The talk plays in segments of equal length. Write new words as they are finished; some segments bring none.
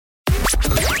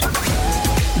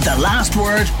The Last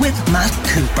Word with Matt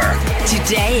Cooper.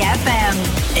 Today FM.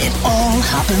 It all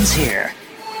happens here.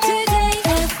 Today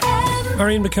FM.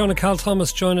 Marion McKeone and Cal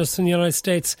Thomas join us in the United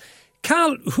States.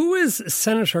 Cal, who is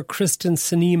Senator Kristen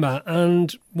Sinema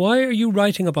and why are you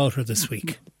writing about her this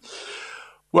week?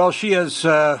 Well, she is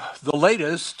the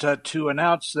latest to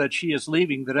announce that she is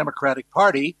leaving the Democratic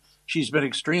Party. She's been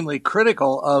extremely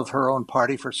critical of her own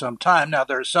party for some time. Now,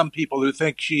 there are some people who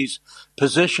think she's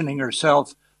positioning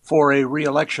herself for a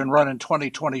re-election run in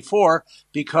 2024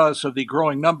 because of the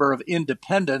growing number of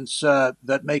independents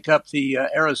that make up the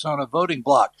Arizona voting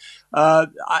bloc.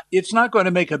 It's not going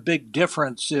to make a big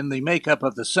difference in the makeup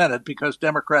of the Senate because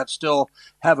Democrats still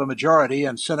have a majority,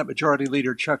 and Senate Majority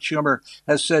Leader Chuck Schumer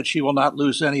has said she will not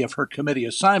lose any of her committee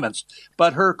assignments.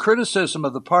 But her criticism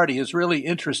of the party is really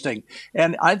interesting.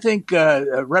 And I think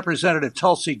Representative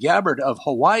Tulsi Gabbard of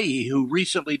Hawaii, who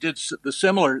recently did the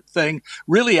similar thing,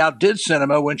 really outdid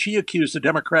Sinema when she accused the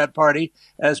Democrat Party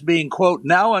as being, quote,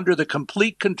 now under the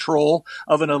complete control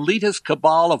of an elitist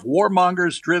cabal of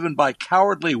warmongers driven by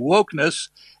cowardly wokeness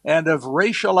and of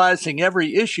racializing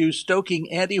every issue,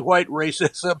 stoking anti-white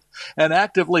racism, and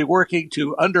actively working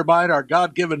to undermine our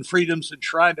God-given freedoms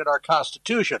enshrined in our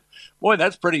Constitution. Boy,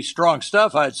 that's pretty strong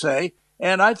stuff, I'd say.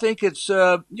 And I think it's,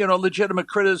 legitimate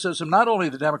criticism, not only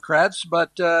the Democrats,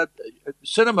 but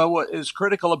Sinema is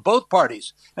critical of both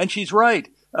parties. And she's right.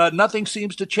 Nothing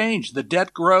seems to change. The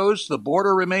debt grows, the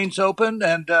border remains open,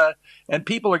 and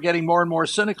people are getting more and more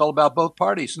cynical about both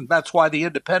parties. And that's why the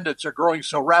independents are growing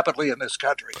so rapidly in this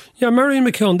country. Yeah, Marion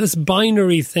McKeone, this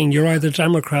binary thing, you're either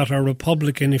Democrat or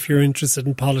Republican if you're interested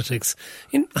in politics.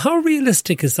 How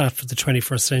realistic is that for the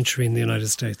 21st century in the United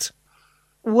States?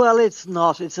 Well, it's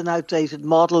not. It's an outdated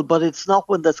model, but it's not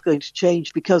one that's going to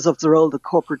change because of the role that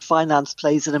corporate finance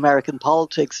plays in American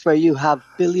politics, where you have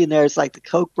billionaires like the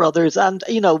Koch brothers and,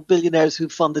 billionaires who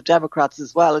fund the Democrats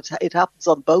as well. It happens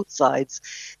on both sides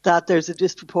that there's a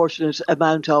disproportionate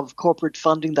amount of corporate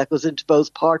funding that goes into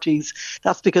both parties.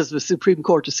 That's because of a Supreme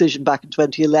Court decision back in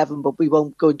 2011, but we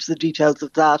won't go into the details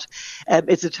of that.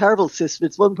 It's a terrible system.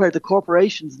 It's one where the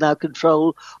corporations now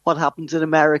control what happens in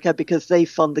America because they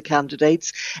fund the candidates.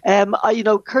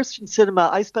 Kirsten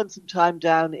Sinema, I spent some time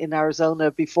down in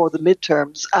Arizona before the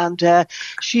midterms, and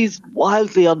she's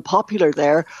wildly unpopular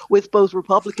there with both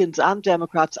Republicans and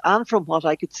Democrats, and from what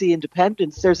I could see,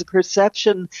 independents. There's a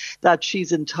perception that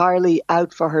she's entirely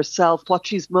out for herself. What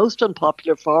she's most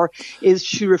unpopular for is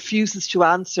she refuses to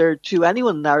answer to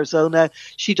anyone in Arizona.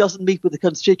 She doesn't meet with the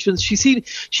constituents. She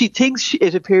thinks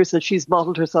it appears that she's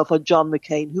modelled herself on John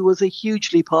McCain, who was a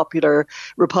hugely popular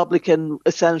Republican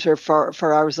senator for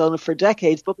Arizona for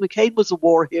decades, but McCain was a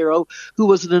war hero who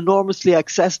was an enormously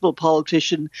accessible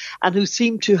politician and who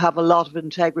seemed to have a lot of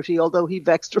integrity, although he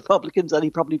vexed Republicans and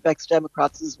he probably vexed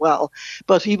Democrats as well.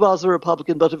 But he was a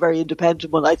Republican, but a very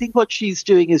independent one. I think what she's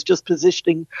doing is just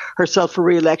positioning herself for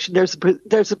re-election.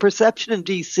 There's a perception in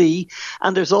DC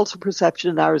and there's also perception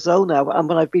in Arizona, and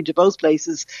when I've been to both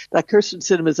places, that Kirsten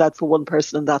Sinema is out for one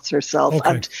person and that's herself. Okay.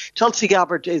 And Tulsi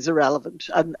Gabbard is irrelevant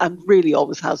and really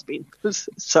always has been.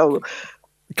 So,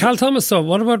 Cal Thomas, so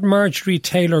what about Marjorie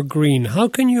Taylor Greene? How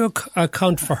can you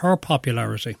account for her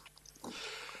popularity?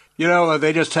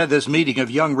 They just had this meeting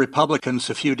of young Republicans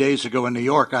a few days ago in New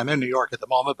York. I'm in New York at the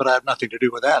moment, but I have nothing to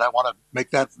do with that. I want to make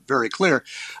that very clear.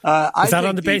 Is that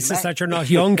on the basis that you're not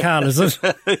young, Cal, is it?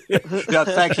 Yeah,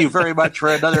 thank you very much for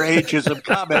another ageism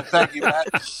comment. Thank you, Matt.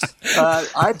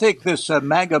 I think this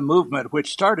MAGA movement,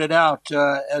 which started out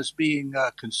as being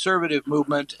a conservative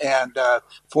movement and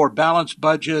for balanced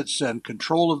budgets and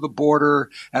control of the border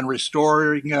and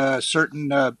restoring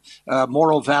certain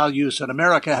moral values in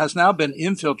America, has now been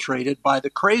infiltrated by the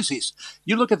crazies.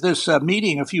 You look at this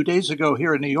meeting a few days ago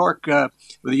here in New York with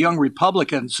the young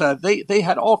Republicans. They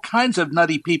had all kinds of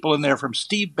nutty people in there, from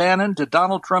Steve Bannon to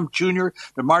Donald Trump Jr.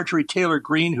 to Marjorie Taylor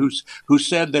Greene, who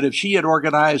said that if she had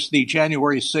organized the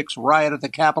January 6th riot at the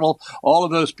Capitol, all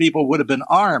of those people would have been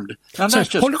armed. Now, that's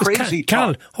just crazy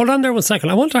talk. Cal, hold on there 1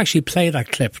 second. I want to actually play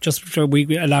that clip just so we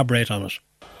elaborate on it.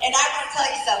 And I want to tell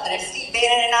you something. If Steve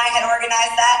Bannon and I had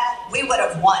organized that, we would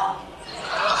have won.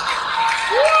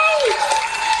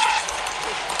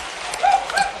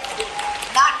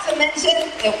 Not to mention,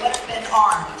 it would have been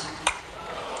armed.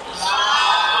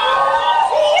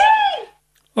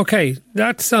 Okay,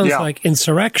 that sounds like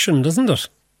insurrection, doesn't it?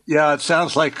 Yeah, it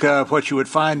sounds like what you would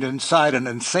find inside an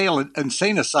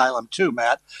insane asylum too,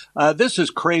 Matt. This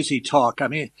is crazy talk. I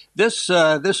mean, this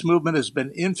movement has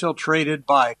been infiltrated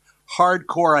by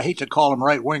hardcore, I hate to call them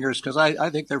right-wingers because I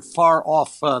think they're far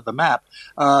off the map,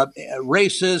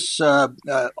 racists,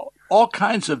 all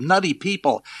kinds of nutty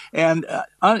people. And,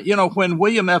 when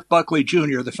William F. Buckley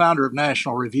Jr., the founder of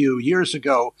National Review, years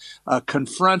ago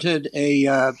confronted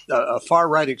a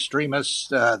far-right extremist,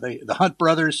 the Hunt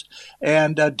brothers,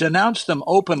 and denounced them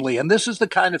openly. And this is the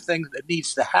kind of thing that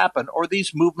needs to happen, or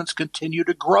these movements continue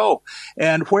to grow.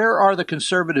 And where are the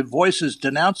conservative voices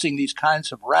denouncing these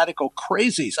kinds of radical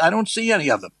crazies? I don't see any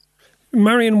of them.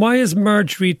 Marion, why is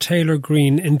Marjorie Taylor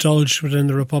Greene indulged within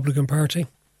the Republican Party?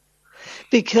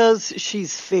 Because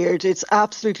she's feared. It's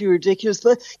absolutely ridiculous.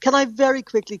 But can I very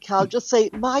quickly, Cal, just say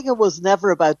MAGA was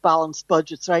never about balanced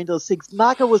budgets or any of those things.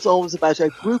 MAGA was always about a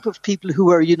group of people who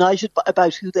were united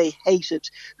about who they hated,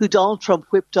 who Donald Trump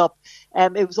whipped up.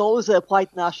 It was always a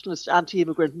white nationalist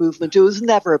anti-immigrant movement. It was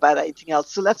never about anything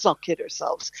else. So let's not kid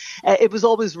ourselves. It was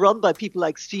always run by people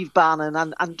like Steve Bannon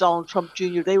and Donald Trump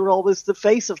Jr. They were always the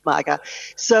face of MAGA.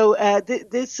 So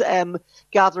this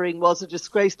gathering was a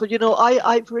disgrace. But,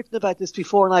 I've written about this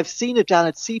before and I've seen it down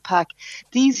at CPAC.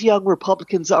 These young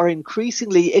Republicans are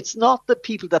increasingly, it's not the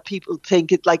people that people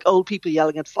think it like old people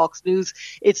yelling at Fox News.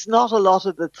 It's not a lot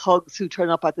of the thugs who turn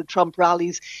up at the Trump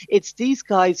rallies. It's these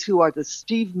guys who are the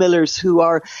Steve Millers, who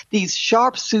are these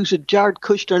sharp-suited Jared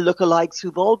Kushner lookalikes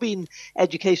who've all been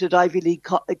educated Ivy League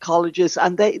colleges,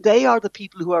 and they are the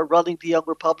people who are running the Young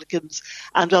Republicans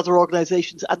and other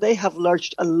organisations, and they have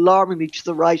lurched alarmingly to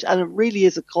the right, and it really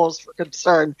is a cause for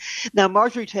concern. Now,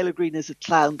 Marjorie Taylor Greene is a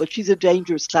clown, but she's a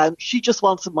dangerous clown. She just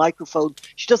wants a microphone.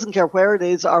 She doesn't care where it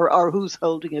is or who's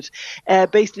holding it.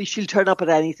 Basically, she'll turn up at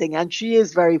anything, and she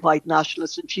is very white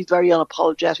nationalist, and she's very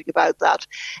unapologetic about that.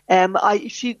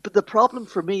 But the problem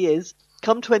for me is,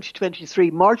 come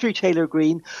 2023, Marjorie Taylor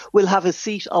Greene will have a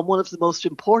seat on one of the most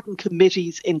important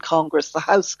committees in Congress, the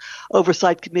House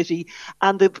Oversight Committee,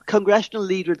 and the congressional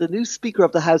leader, the new Speaker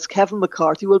of the House, Kevin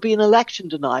McCarthy, will be an election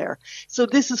denier. So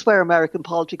this is where American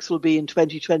politics will be in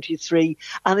 2023,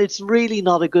 and it's really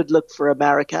not a good look for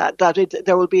America,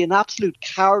 there will be an absolute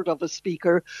coward of a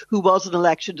Speaker who was an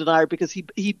election denier because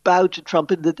he bowed to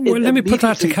Trump in the... Let me put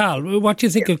that to Cal. What do you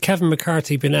think of Kevin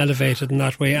McCarthy being elevated in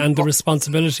that way and the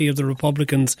responsibility of the Republicans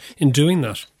in doing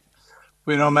that?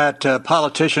 Matt,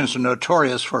 politicians are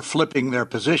notorious for flipping their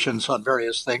positions on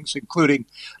various things, including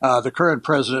the current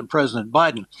president, President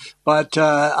Biden. But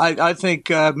I think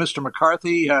Mr.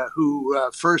 McCarthy, who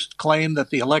first claimed that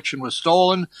the election was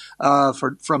stolen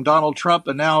from Donald Trump,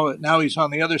 and now he's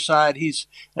on the other side, he's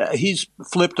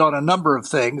flipped on a number of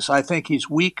things. I think he's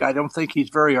weak. I don't think he's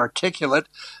very articulate,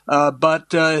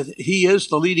 but he is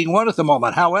the leading one at the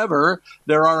moment. However,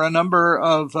 there are a number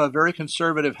of very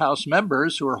conservative House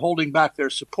members who are holding back their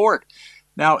support.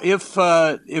 Now, if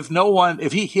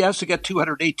he has to get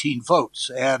 218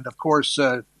 votes, and of course,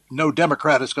 no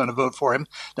Democrat is going to vote for him.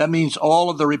 That means all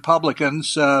of the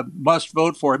Republicans must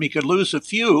vote for him. He could lose a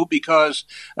few because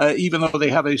even though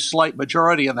they have a slight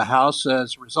majority in the House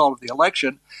as a result of the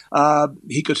election,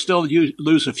 he could still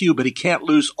lose a few, but he can't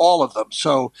lose all of them.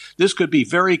 So this could be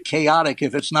very chaotic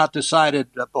if it's not decided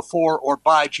before or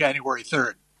by January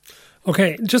 3rd.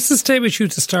 Okay, just to stay with you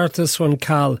to start this one,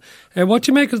 Cal, what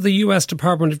do you make of the US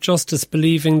Department of Justice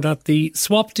believing that the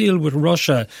swap deal with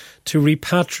Russia to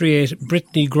repatriate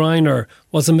Brittany Griner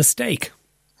was a mistake?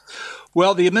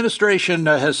 Well, the administration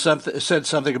has said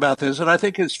something about this, and I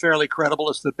think it's fairly credible.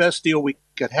 It's the best deal we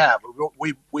could have.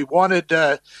 We wanted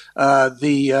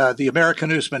the American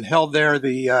who's been held there,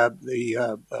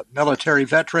 the military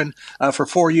veteran, for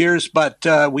 4 years,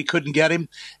 but we couldn't get him.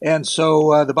 And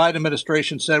so the Biden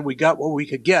administration said we got what we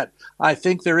could get. I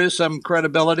think there is some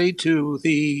credibility to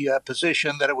the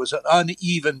position that it was an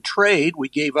uneven trade. We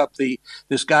gave up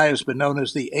this guy who's been known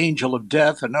as the Angel of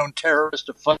Death, a known terrorist,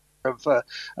 a fund of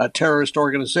terrorist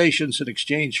organizations in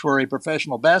exchange for a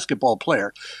professional basketball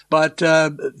player. But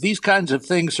these kinds of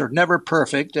things are never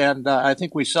perfect, and I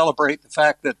think we celebrate the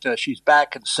fact that she's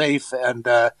back and safe. And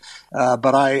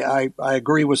but I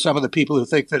agree with some of the people who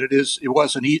think that it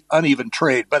was an uneven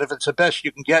trade. But if it's the best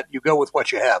you can get, you go with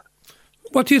what you have.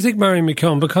 What do you think, Marion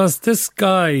McKeone? Because this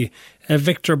guy,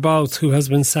 Victor Bout, who has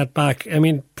been set back,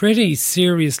 pretty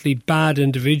seriously bad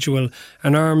individual,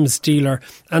 an arms dealer,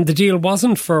 and the deal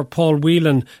wasn't for Paul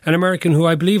Whelan, an American who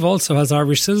I believe also has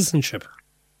Irish citizenship.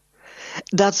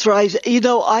 That's right.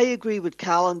 I agree with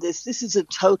Cal on this. This is a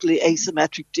totally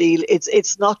asymmetric deal.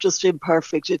 It's not just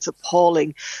imperfect, it's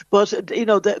appalling. But,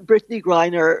 the Brittany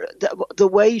Griner, the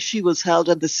way she was held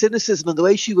and the cynicism and the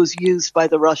way she was used by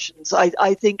the Russians,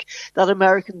 I think that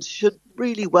Americans should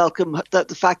really welcome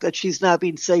the fact that she's now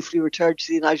been safely returned to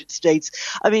the United States.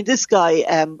 This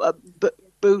guy,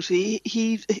 Booty,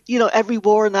 every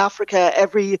war in Africa,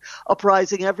 every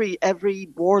uprising, every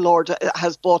warlord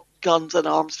has bought guns and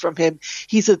arms from him.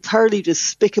 He's a thoroughly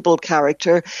despicable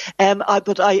character.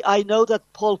 But I know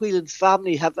that Paul Whelan's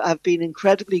family have been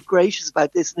incredibly gracious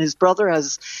about this, and his brother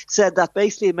has said that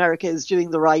basically America is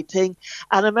doing the right thing,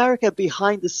 and America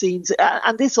behind the scenes,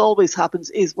 and this always happens,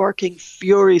 is working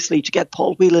furiously to get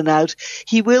Paul Whelan out.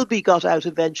 He will be got out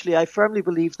eventually. I firmly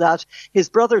believe that. His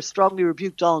brother strongly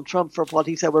rebuked Donald Trump for what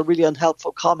he said were really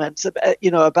unhelpful comments,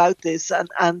 about this, and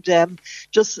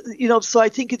so I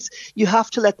think you have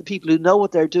to let the people who know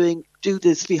what they're doing do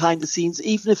this behind the scenes,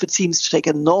 even if it seems to take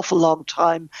an awful long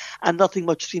time, and nothing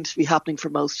much seems to be happening for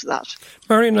most of that.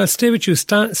 Marion, I'll stay with you.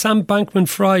 Sam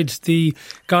Bankman-Fried, the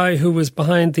guy who was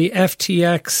behind the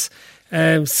FTX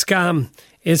scam,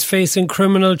 is facing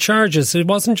criminal charges. It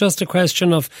wasn't just a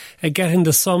question of getting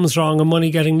the sums wrong and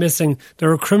money getting missing.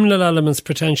 There are criminal elements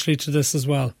potentially to this as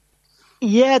well.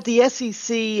 Yeah, the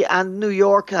SEC and New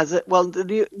York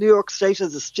the New York State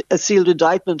has a sealed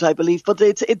indictment, I believe, but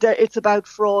it's about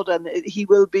fraud, and he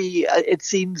will be, it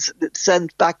seems,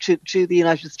 sent back to the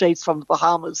United States from the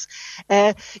Bahamas.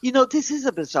 This is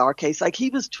a bizarre case. Like,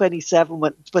 he was 27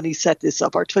 when he set this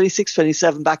up, or 26,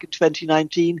 27 back in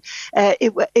 2019.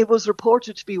 It was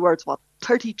reported to be worth,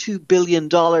 $32 billion.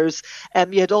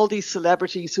 You had all these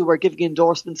celebrities who were giving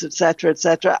endorsements, etc.,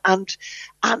 and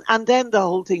then the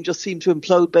whole thing just seemed to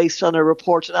implode based on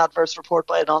an adverse report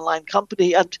by an online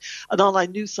company, and an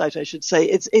online news site, I should say.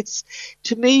 It's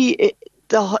to me,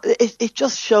 it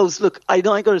just shows. Look, I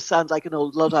know I'm going to sound like an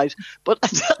old Luddite, but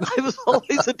I was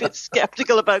always a bit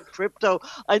skeptical about crypto.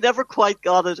 I never quite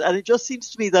got it, and it just seems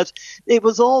to me that it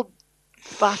was all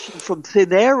fashioned from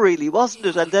thin air, really, wasn't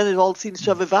it? And then it all seems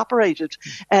to have evaporated.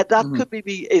 Could be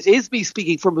me. It is me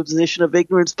speaking from a position of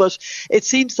ignorance, but it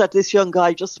seems that this young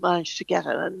guy just managed to get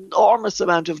an enormous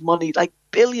amount of money, like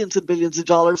billions and billions of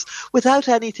dollars, without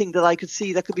anything that I could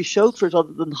see that could be showed for it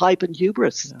other than hype and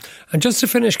hubris. Yeah. And just to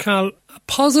finish, Cal, a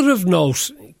positive note,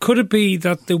 could it be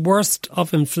that the worst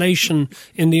of inflation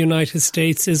in the United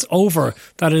States is over,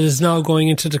 that it is now going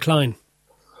into decline?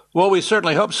 Well, we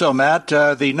certainly hope so, Matt.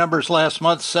 The numbers last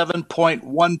month,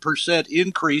 7.1%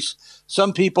 increase.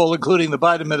 Some people, including the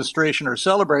Biden administration, are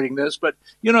celebrating this. But,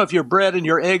 if your bread and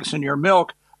your eggs and your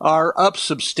milk are up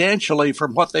substantially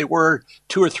from what they were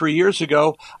 2 or 3 years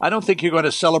ago, I don't think you're going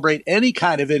to celebrate any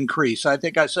kind of increase. I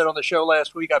think I said on the show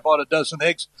last week I bought a dozen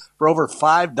eggs for over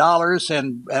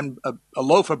 $5 and a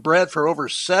loaf of bread for over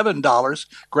 $7.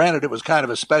 Granted, it was kind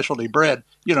of a specialty bread,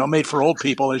 made for old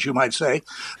people, as you might say.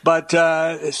 But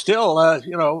still,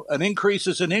 an increase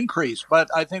is an increase. But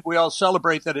I think we all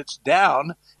celebrate that it's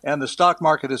down and the stock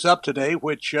market is up today,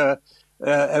 which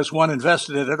as one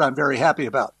invested in it, I'm very happy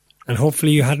about. And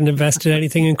hopefully you hadn't invested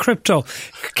anything in crypto.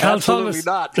 Cal Absolutely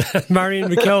Thomas, not. Marion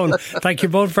McKeone, thank you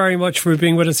both very much for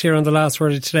being with us here on The Last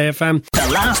Word of Today FM.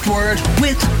 The Last Word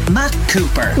with Matt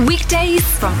Cooper. Weekdays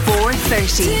from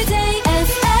 4:30. Today